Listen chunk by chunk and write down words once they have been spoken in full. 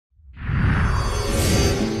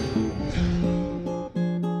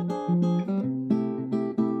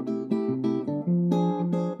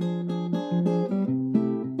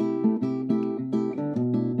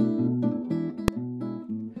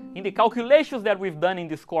the calculations that we've done in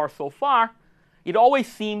this course so far, it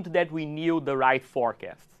always seemed that we knew the right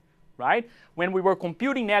forecasts, right? When we were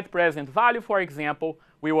computing net present value, for example,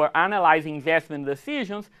 we were analyzing investment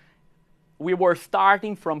decisions, we were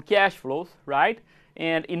starting from cash flows, right?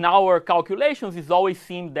 And in our calculations, it always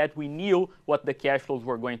seemed that we knew what the cash flows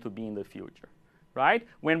were going to be in the future, right?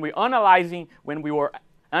 When we were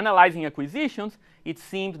analyzing acquisitions, it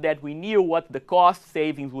seemed that we knew what the cost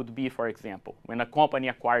savings would be, for example. When a company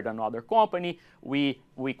acquired another company, we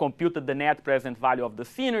computed the net present value of the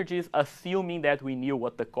synergies, assuming that we knew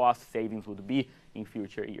what the cost savings would be in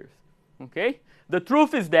future years. Okay? The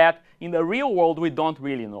truth is that in the real world, we don't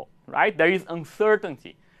really know, right? There is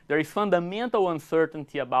uncertainty. There is fundamental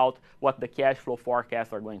uncertainty about what the cash flow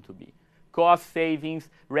forecasts are going to be. Cost savings,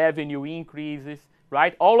 revenue increases,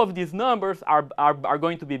 right? All of these numbers are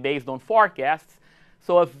going to be based on forecasts.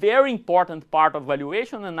 So a very important part of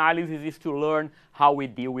valuation analysis is to learn how we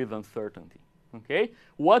deal with uncertainty. Okay?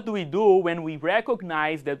 What do we do when we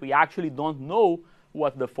recognize that we actually don't know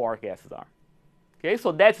what the forecasts are? Okay,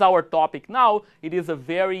 so that's our topic now. It is a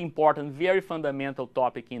very important, very fundamental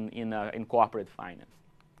topic in corporate finance.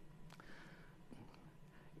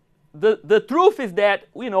 The truth is that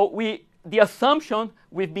the assumption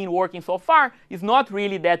we've been working so far is not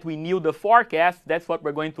really that we knew the forecast. That's what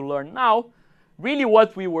we're going to learn now. Really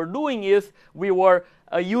what we were doing is we were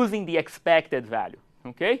using the expected value.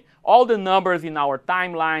 Okay? All the numbers in our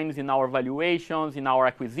timelines, in our valuations, in our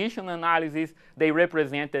acquisition analysis, they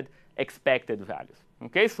represented expected values.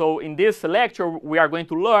 Okay? So in this lecture, we are going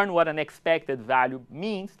to learn what an expected value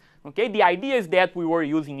means. Okay? The idea is that we were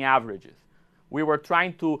using averages. We were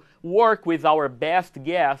trying to work with our best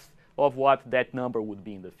guess of what that number would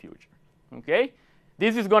be in the future. Okay?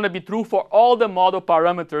 This is going to be true for all the model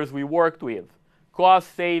parameters we worked with.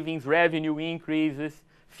 Cost savings, revenue increases,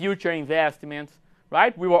 future investments,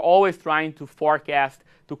 right? We were always trying to forecast,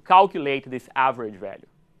 to calculate this average value.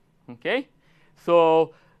 Okay?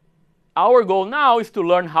 So our goal now is to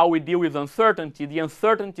learn how we deal with uncertainty. The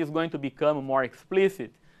uncertainty is going to become more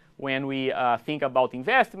explicit when we think about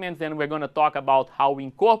investments, and we're going to talk about how we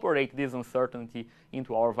incorporate this uncertainty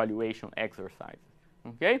into our valuation exercise.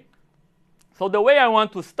 Okay? So the way I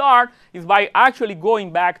want to start is by actually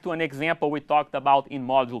going back to an example we talked about in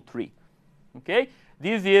Module 3. Okay?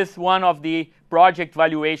 This is one of the project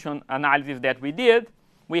valuation analysis that we did.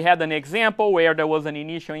 We had an example where there was an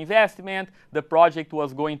initial investment. The project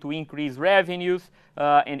was going to increase revenues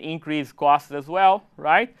and increase costs as well,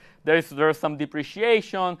 right? There's some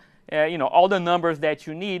depreciation, all the numbers that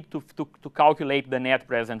you need to calculate the net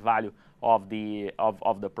present value of the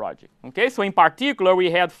project. Okay, so in particular,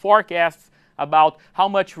 we had forecasts about how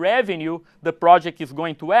much revenue the project is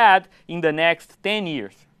going to add in the next 10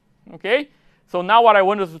 years. Okay, so now what I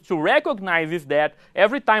want us to recognize is that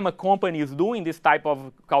every time a company is doing this type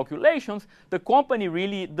of calculations, the company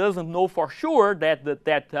really doesn't know for sure that the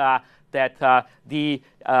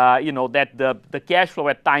cash flow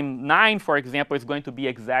at time 9, for example, is going to be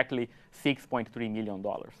exactly $6.3 million.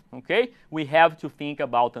 Okay? We have to think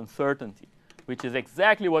about uncertainty, which is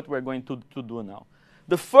exactly what we're going to do now.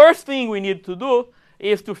 The first thing we need to do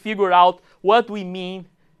is to figure out what we mean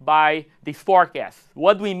by these forecasts.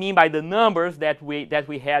 What do we mean by the numbers that we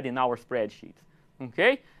had in our spreadsheets?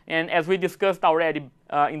 Okay? And as we discussed already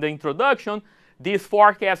in the introduction, these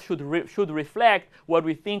forecasts should reflect what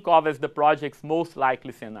we think of as the project's most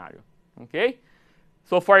likely scenario. Okay?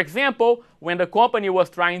 So for example, when the company was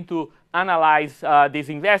trying to analyze this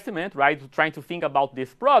investment, right, trying to think about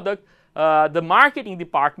this product, the marketing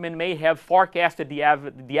department may have forecasted the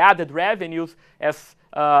added revenues as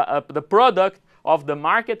the product of the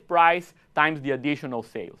market price times the additional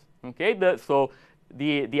sales. Okay? So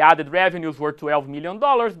the added revenues were $12 million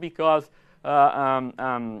because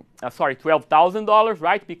 $12,000,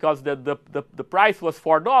 right? Because the price was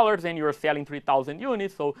 $4 and you're selling 3,000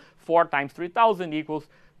 units, so 4 times 3,000 equals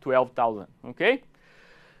 12,000. Okay?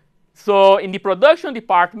 So in the production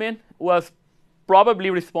department was probably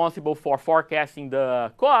responsible for forecasting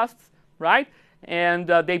the costs, right? And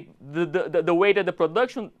the way that the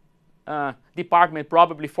production department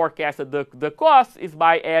probably forecasted the costs is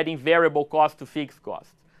by adding variable costs to fixed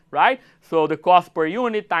costs, right? So the cost per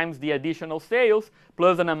unit times the additional sales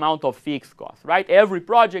plus an amount of fixed costs, right? Every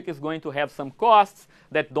project is going to have some costs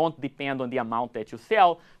that don't depend on the amount that you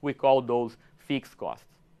sell. We call those fixed costs,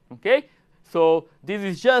 okay? So this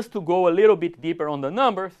is just to go a little bit deeper on the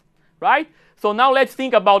numbers, right? So now let's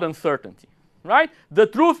think about uncertainty, right? The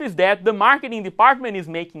truth is that the marketing department is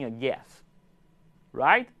making a guess,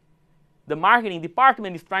 right? The marketing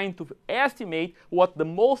department is trying to estimate what the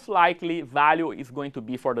most likely value is going to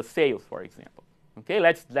be for the sales, for example. Okay,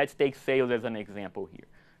 let's take sales as an example here,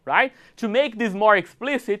 right? To make this more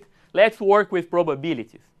explicit, let's work with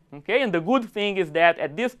probabilities. Okay, and the good thing is that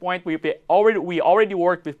at this point we already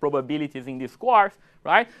worked with probabilities in this course,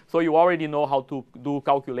 right? So you already know how to do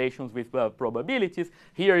calculations with probabilities.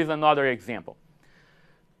 Here is another example,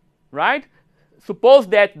 right? Suppose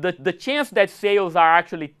that the chance that sales are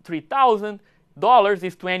actually $3,000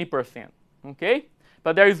 is 20%, okay?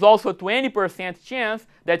 But there is also a 20% chance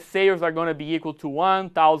that sales are going to be equal to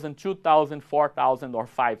 1,000, 2,000, 4,000, or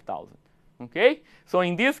 5,000. Okay? So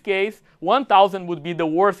in this case, 1,000 would be the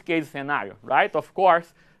worst case scenario, right? Of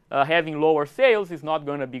course, having lower sales is not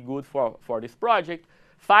going to be good for this project.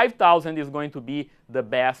 5,000 is going to be the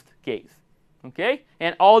best case. Okay?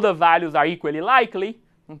 And all the values are equally likely.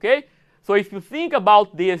 Okay? So if you think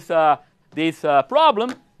about this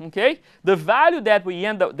problem, okay, the value that we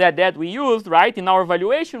that we used, right, in our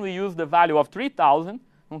evaluation, we used the value of 3,000.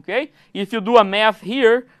 Okay? If you do a math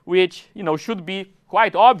here, which should be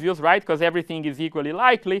quite obvious, right, because everything is equally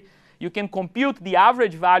likely, you can compute the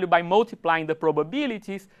average value by multiplying the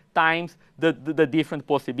probabilities times the different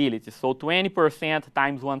possibilities. So 20%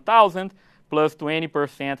 times 1,000 plus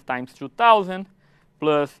 20% times 2,000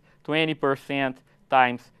 plus 20%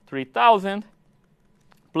 times 3,000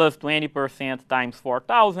 plus 20% times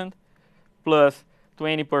 4,000 plus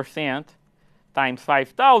 20% times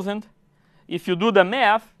 5,000. If you do the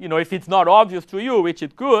math, if it's not obvious to you, which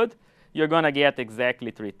it could, you're going to get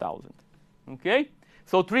exactly 3,000. Okay?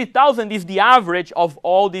 So 3,000 is the average of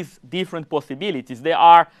all these different possibilities. There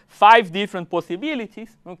are 5 different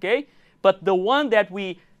possibilities, okay? But the one that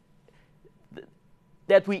we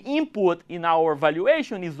input in our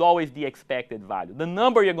valuation is always the expected value. The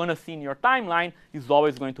number you're going to see in your timeline is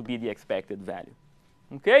always going to be the expected value.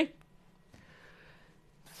 Okay?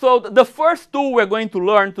 So the first tool we're going to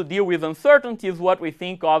learn to deal with uncertainty is what we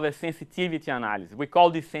think of as sensitivity analysis. We call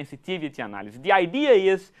this sensitivity analysis. The idea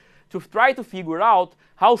is to try to figure out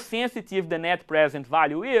how sensitive the net present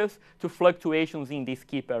value is to fluctuations in these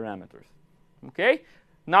key parameters. Okay?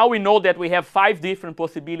 Now we know that we have 5 different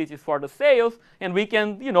possibilities for the sales, and we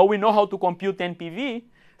know how to compute NPV,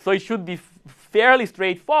 so it should be fairly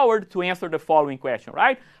straightforward to answer the following question,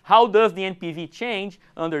 right? How does the NPV change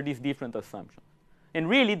under these different assumptions? And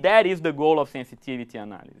really, that is the goal of sensitivity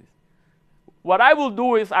analysis. What I will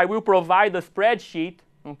do is I will provide a spreadsheet,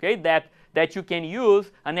 okay, that you can use,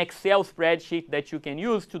 an Excel spreadsheet that you can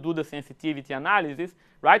use to do the sensitivity analysis,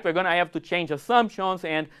 right? We're going to have to change assumptions,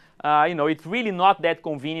 and it's really not that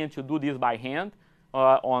convenient to do this by hand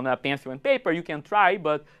on a pencil and paper. You can try,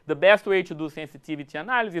 but the best way to do sensitivity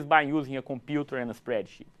analysis is by using a computer and a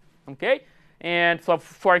spreadsheet, okay? And so,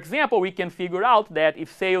 for example, we can figure out that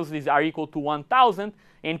if sales are equal to 1,000,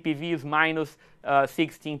 NPV is minus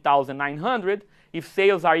 16,900. If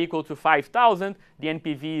sales are equal to 5,000, the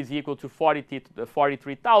NPV is equal to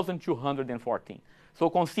 43,214.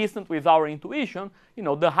 So consistent with our intuition,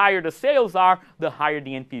 the higher the sales are, the higher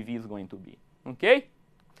the NPV is going to be. Okay?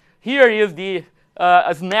 Here is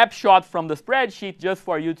a snapshot from the spreadsheet just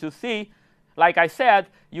for you to see. Like I said,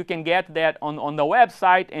 you can get that on the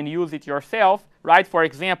website and use it yourself, right? For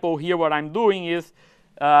example, here what I'm doing is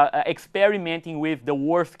experimenting with the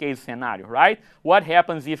worst case scenario, right? What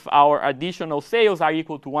happens if our additional sales are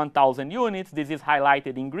equal to 1,000 units? This is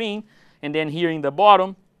highlighted in green. And then here in the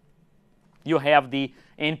bottom, you have the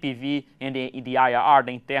NPV and the IRR,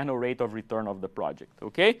 the internal rate of return of the project,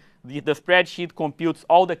 okay? The spreadsheet computes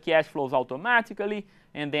all the cash flows automatically,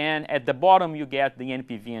 and then at the bottom you get the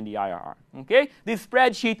NPV and the IRR, okay? This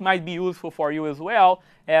spreadsheet might be useful for you as well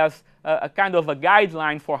as a kind of a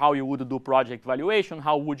guideline for how you would do project valuation,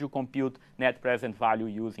 how would you compute net present value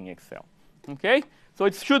using Excel, okay? So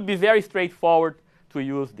it should be very straightforward to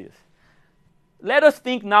use this. Let us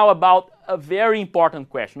think now about a very important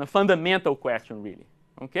question, a fundamental question really,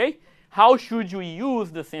 okay? How should you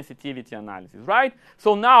use the sensitivity analysis, right?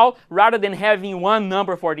 So now, rather than having one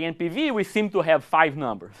number for the NPV, we seem to have 5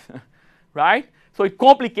 numbers, right? So it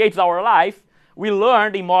complicates our life. We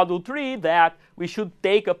learned in Module 3 that we should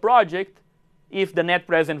take a project if the net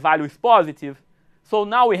present value is positive. So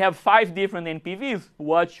now we have 5 different NPVs.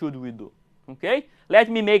 What should we do, okay? Let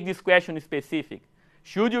me make this question specific.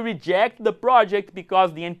 Should you reject the project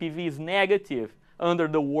because the NPV is negative under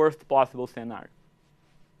the worst possible scenario?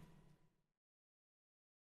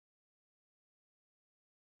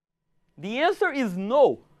 The answer is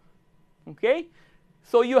no, okay?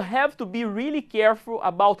 So you have to be really careful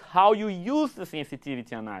about how you use the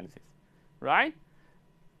sensitivity analysis, right?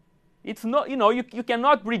 It's not, you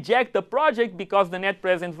cannot reject the project because the net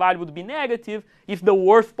present value would be negative if the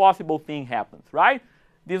worst possible thing happens, right?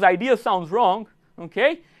 This idea sounds wrong,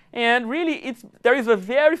 okay? And really, there is a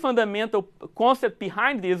very fundamental concept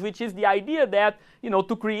behind this, which is the idea that,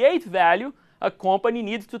 to create value, a company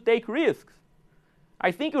needs to take risks.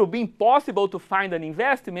 I think it will be impossible to find an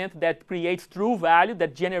investment that creates true value,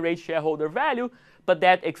 that generates shareholder value, but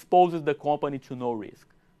that exposes the company to no risk.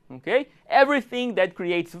 Okay? Everything that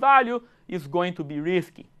creates value is going to be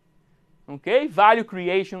risky. Okay? Value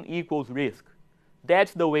creation equals risk.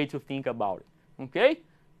 That's the way to think about it. Okay?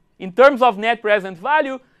 In terms of net present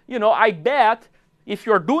value, I bet if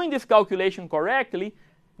you're doing this calculation correctly,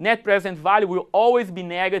 net present value will always be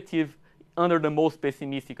negative under the most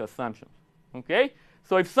pessimistic assumptions. Okay?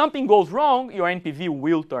 So if something goes wrong, your NPV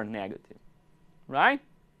will turn negative. Right?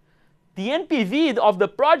 The NPV of the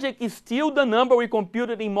project is still the number we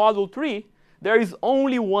computed in Model 3. There is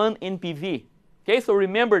only one NPV. Okay, so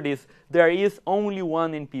remember this. There is only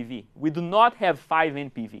one NPV. We do not have 5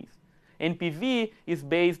 NPVs. NPV is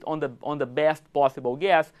based on the best possible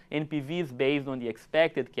guess. NPV is based on the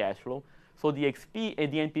expected cash flow. So the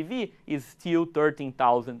NPV is still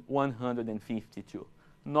 13,152.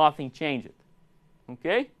 Nothing changed.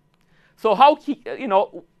 Okay? So how,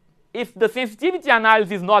 if the sensitivity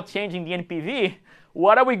analysis is not changing the NPV,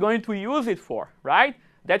 what are we going to use it for, right?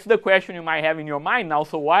 That's the question you might have in your mind now.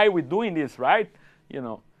 So why are we doing this, right?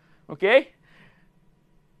 Okay?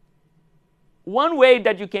 One way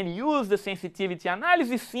that you can use the sensitivity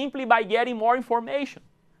analysis is simply by getting more information.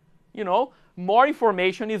 More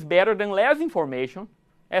information is better than less information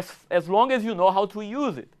as long as you know how to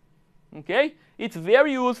use it. Okay? It's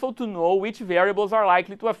very useful to know which variables are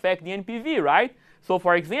likely to affect the NPV, right? So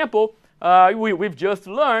for example, we've just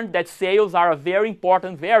learned that sales are a very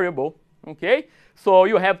important variable. Okay? So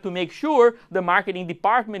you have to make sure the marketing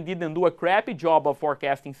department didn't do a crappy job of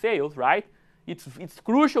forecasting sales, right? It's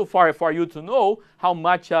crucial for you to know how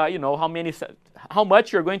much how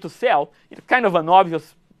much you're going to sell. It's kind of an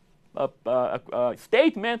obvious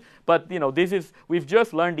statement, but we've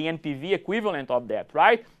just learned the NPV equivalent of that,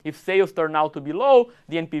 right? If sales turn out to be low,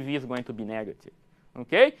 the NPV is going to be negative.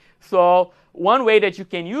 Okay? So one way that you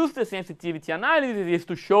can use the sensitivity analysis is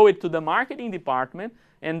to show it to the marketing department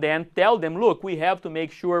and then tell them, look, we have to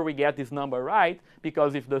make sure we get this number right,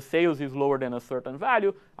 because if the sales is lower than a certain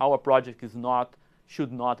value, our project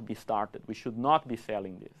should not be started. We should not be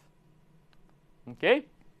selling this. Okay?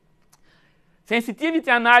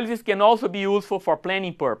 Sensitivity analysis can also be useful for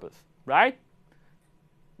planning purpose, right?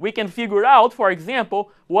 We can figure out, for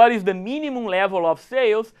example, what is the minimum level of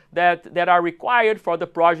sales that are required for the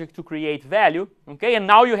project to create value. Okay? And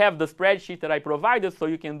now you have the spreadsheet that I provided, so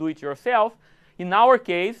you can do it yourself. In our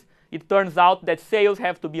case, it turns out that sales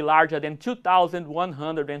have to be larger than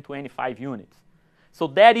 2,125 units. So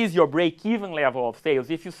that is your break-even level of sales.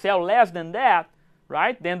 If you sell less than that,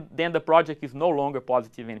 right, then the project is no longer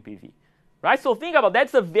positive NPV. Right? So think about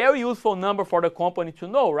that's a very useful number for the company to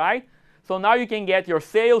know, right? So now you can get your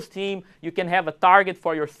sales team, you can have a target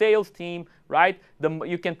for your sales team, right?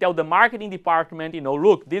 You can tell the marketing department,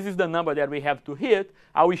 look, this is the number that we have to hit.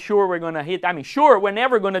 Are we sure we're going to hit? I mean, sure, we're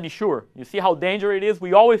never going to be sure. You see how dangerous it is?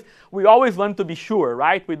 We always want to be sure,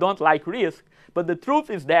 right? We don't like risk. But the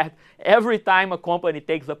truth is that every time a company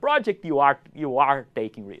takes a project, you are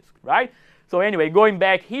taking risk, right? So anyway, going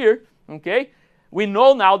back here, okay, we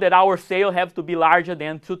know now that our sales have to be larger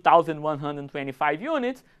than 2,125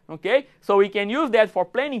 units, okay? So we can use that for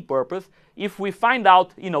planning purpose. If we find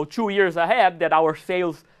out, 2 years ahead that our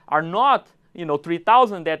sales are not,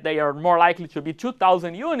 3,000, that they are more likely to be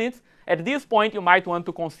 2,000 units, at this point you might want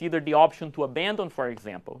to consider the option to abandon, for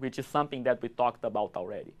example, which is something that we talked about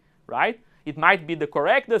already, right? It might be the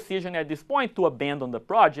correct decision at this point to abandon the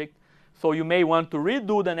project. So you may want to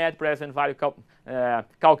redo the net present value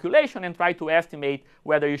calculation and try to estimate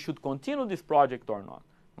whether you should continue this project or not.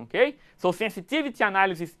 Okay? So sensitivity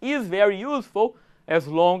analysis is very useful as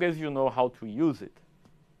long as you know how to use it.